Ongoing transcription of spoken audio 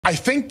I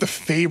think the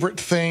favorite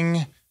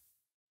thing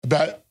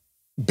about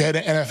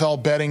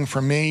NFL betting for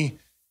me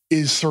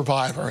is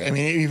Survivor. I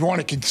mean, if you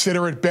want to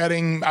consider it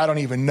betting, I don't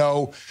even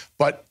know,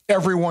 but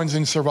everyone's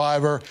in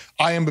Survivor.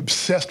 I am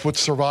obsessed with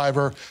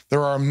Survivor.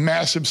 There are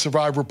massive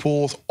Survivor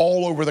pools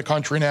all over the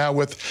country now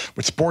with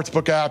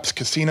sportsbook apps,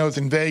 casinos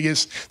in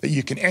Vegas that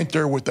you can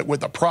enter with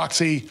a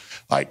proxy.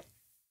 Like,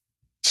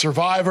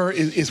 Survivor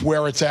is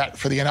where it's at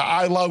for the NFL.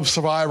 I love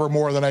Survivor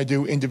more than I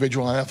do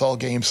individual NFL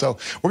games. So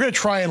we're going to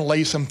try and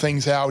lay some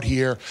things out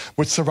here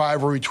with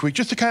Survivor each week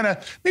just to kind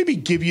of maybe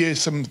give you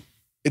some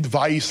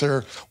advice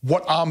or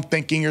what I'm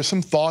thinking or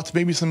some thoughts,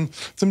 maybe some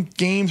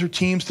games or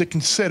teams to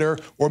consider,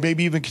 or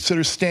maybe even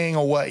consider staying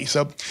away.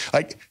 So,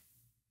 like,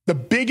 the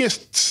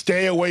biggest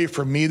stay away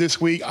for me this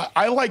week,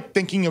 I like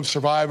thinking of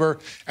Survivor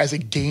as a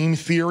game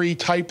theory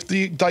type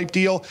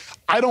deal.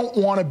 I don't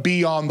want to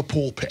be on the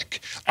pool pick.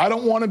 I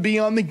don't want to be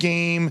on the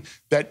game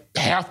that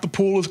half the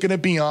pool is going to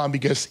be on,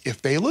 because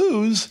if they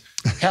lose,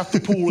 half the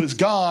pool is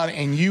gone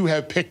and you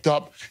have picked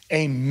up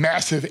a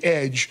massive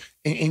edge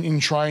in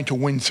trying to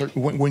win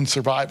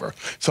Survivor.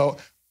 So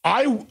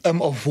I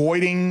am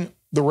avoiding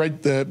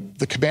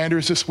the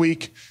Commanders this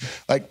week.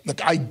 Like,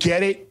 I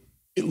get it.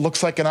 It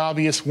looks like an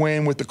obvious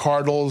win with the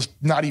Cardinals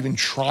not even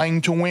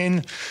trying to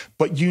win,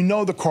 but you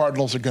know the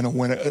Cardinals are going to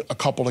win a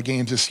couple of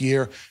games this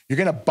year. You're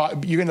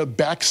going to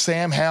back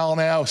Sam Howell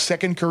now,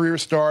 second career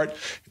start,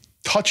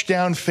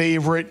 touchdown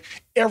favorite.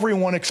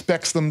 Everyone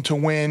expects them to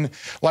win.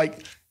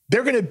 Like,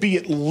 they're going to be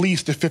at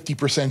least a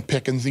 50%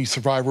 pick in these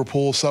Survivor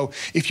pools. So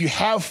if you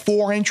have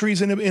 4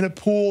 entries in a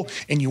pool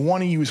and you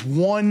want to use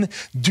one,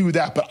 do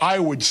that. But I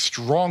would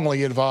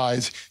strongly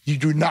advise you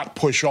do not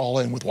push all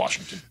in with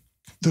Washington.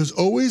 There's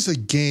always a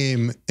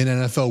game in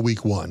NFL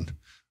Week 1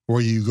 where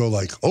you go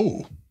like,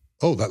 oh,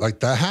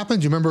 that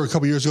happened. You remember a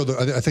couple years ago,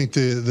 I think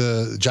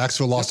the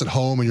Jacksonville lost at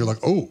home, and you're like,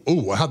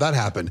 oh, how'd that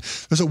happen?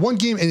 There's a one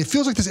game, and it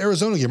feels like this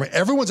Arizona game, right?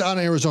 Everyone's out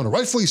in Arizona,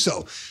 rightfully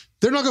so.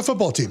 They're not a good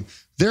football team.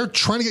 They're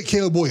trying to get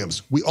Caleb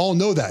Williams. We all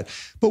know that.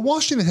 But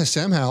Washington has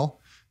Sam Howell,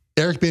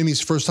 Eric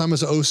Bieniemy's first time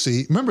as an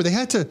OC. Remember,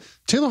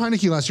 Taylor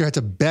Heineke last year had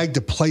to beg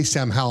to play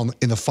Sam Howell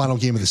in the final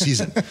game of the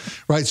season,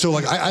 right? So,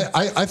 like,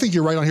 I think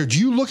you're right on here. Do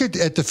you look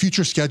at the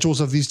future schedules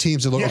of these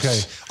teams and look,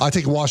 yes, okay, I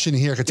take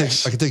Washington here, I could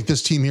take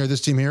this team here,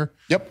 this team here?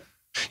 Yep.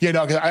 Yeah,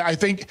 no, I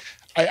think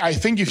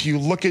if you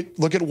look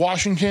at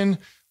Washington,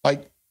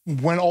 like,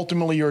 when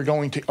ultimately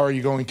are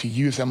you going to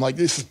use them? Like,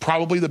 this is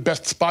probably the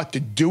best spot to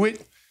do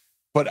it,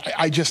 but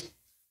this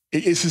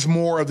is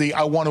more of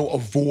I want to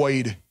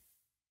avoid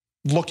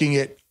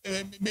being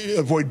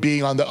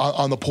on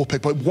the pool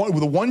pick. But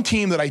the one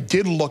team that I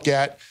did look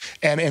at,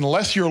 and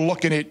unless you're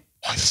looking at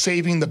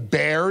saving the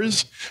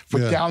Bears for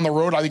down the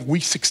road, I think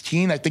week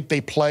 16, I think they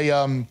play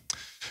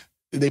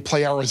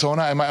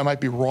Arizona. I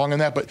might be wrong on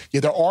that, but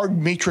yeah, there are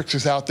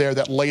matrices out there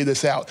that lay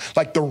this out.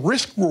 Like, the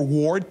risk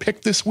reward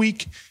pick this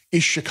week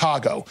is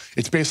Chicago.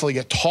 It's basically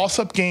a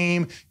toss-up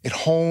game at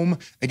home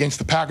against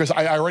the Packers.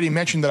 I already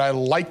mentioned that I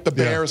like the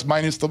Bears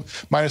minus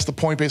the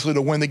point basically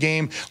to win the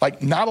game.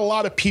 Like, not a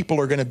lot of people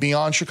are going to be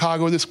on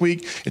Chicago this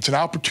week. It's an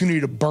opportunity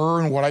to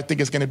burn what I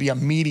think is going to be a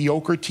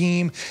mediocre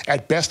team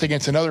at best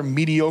against another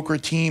mediocre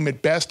team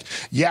at best.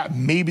 Yeah,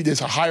 maybe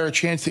there's a higher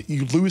chance that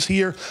you lose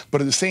here,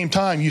 but at the same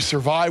time, you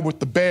survive with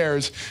the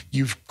Bears.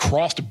 You've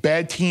crossed a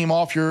bad team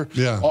off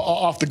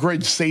the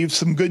grid, saved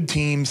some good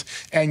teams,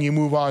 and you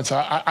move on. So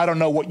I don't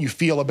know what you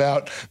feel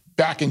about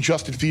backing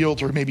Justin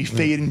Fields or maybe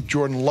fading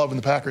Jordan Love and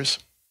the Packers.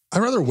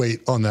 I'd rather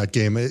wait on that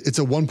game. It's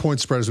a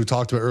 1-point spread, as we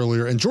talked about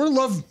earlier, and Jordan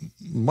Love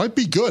might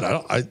be good.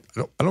 I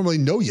don't really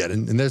know yet.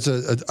 And there's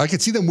I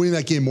could see them winning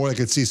that game more than I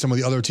could see some of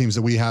the other teams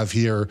that we have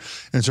here.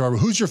 And so,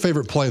 who's your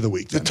favorite play of the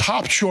week then? The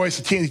top choice,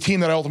 the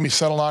team that I ultimately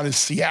settled on, is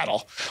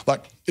Seattle.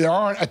 Like, there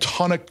aren't a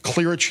ton of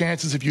clear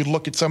chances if you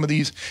look at some of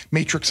these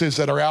matrices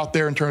that are out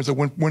there in terms of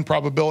win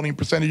probability and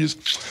percentages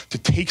to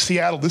take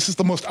Seattle. This is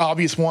the most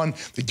obvious one.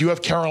 They do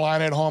have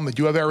Carolina at home. They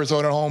do have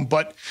Arizona at home,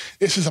 but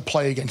this is a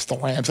play against the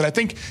Rams. And I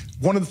think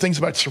one of the things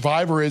about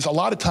Survivor is a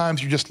lot of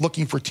times you're just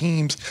looking for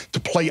teams to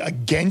play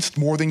against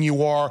more than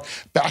you are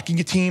backing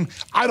a team.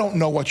 I don't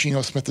know what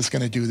Geno Smith is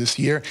going to do this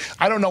year.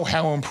 I don't know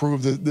how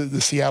improved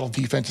the Seattle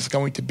defense is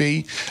going to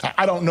be.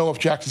 I don't know if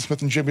Jackson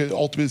Smith and Jimmy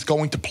ultimately is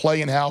going to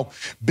play and how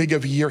big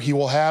of a year he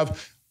will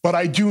have. But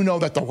I do know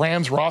that the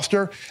Rams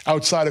roster,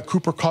 outside of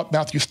Cooper Kupp,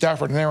 Matthew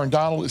Stafford, and Aaron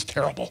Donald, is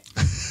terrible.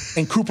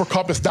 And Cooper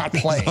Kupp is not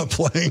playing. Not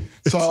playing.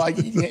 So, like,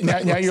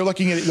 now you're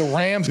looking at the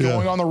Rams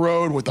going on the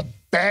road with a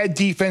bad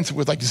defense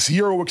with like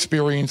zero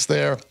experience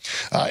there,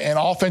 an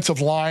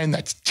offensive line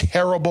that's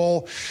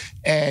terrible.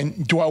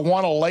 And do I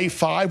want to lay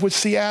 5 with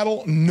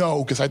Seattle?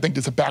 No, because I think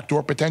there's a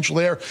backdoor potential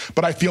there.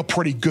 But I feel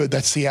pretty good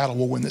that Seattle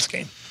will win this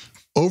game.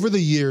 Over the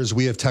years,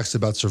 we have texted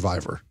about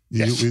Survivor.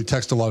 Yes. We've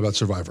texted a lot about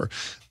Survivor.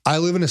 I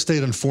live in a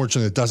state,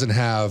 unfortunately, that doesn't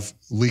have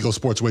legal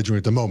sports wagering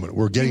at the moment.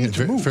 We're getting it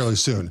fairly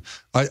soon.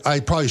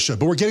 I probably should,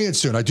 but we're getting it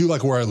soon. I do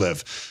like where I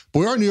live. But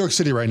we are in New York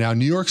City right now.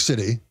 New York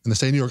City, in the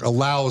state of New York,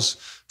 allows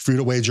for you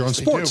to wager on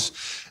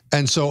sports.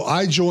 And so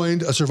I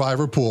joined a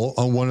Survivor pool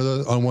on one of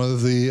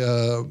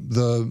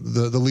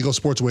the legal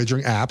sports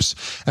wagering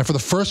apps. And for the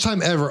first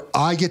time ever,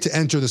 I get to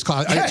enter this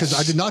because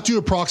I did not do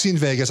a proxy in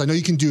Vegas. I know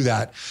you can do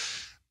that.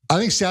 I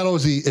think Seattle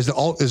is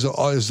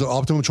the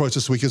optimum choice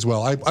this week as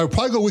well. I would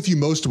probably go with you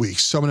most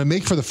weeks. So I'm going to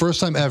make, for the first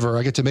time ever,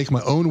 I get to make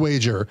my own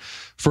wager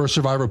for a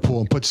Survivor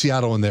pool and put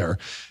Seattle in there.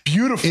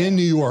 Beautiful. In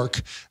New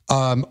York.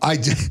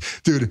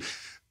 Dude,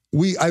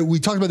 we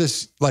talked about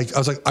this. Like, I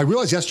was like, I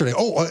realized yesterday,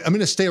 I'm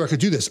in a state where I could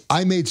do this.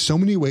 I made so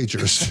many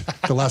wagers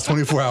the last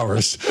 24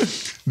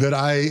 hours that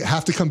I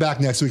have to come back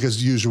next week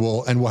as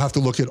usual. And we'll have to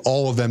look at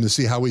all of them to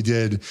see how we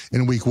did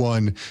in week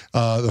one,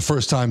 the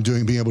first time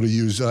being able to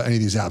use any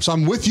of these apps. So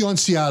I'm with you on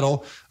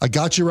Seattle. I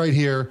got you right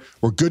here.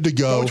 We're good to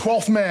go.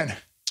 12th man.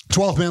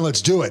 12th man.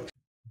 Let's do it.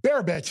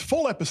 Bear Bets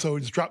full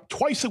episodes drop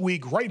twice a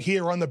week right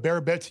here on the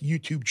Bear Bets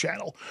YouTube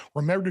channel.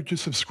 Remember to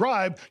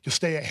subscribe to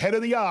stay ahead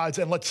of the odds,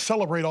 and let's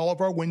celebrate all of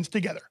our wins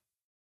together.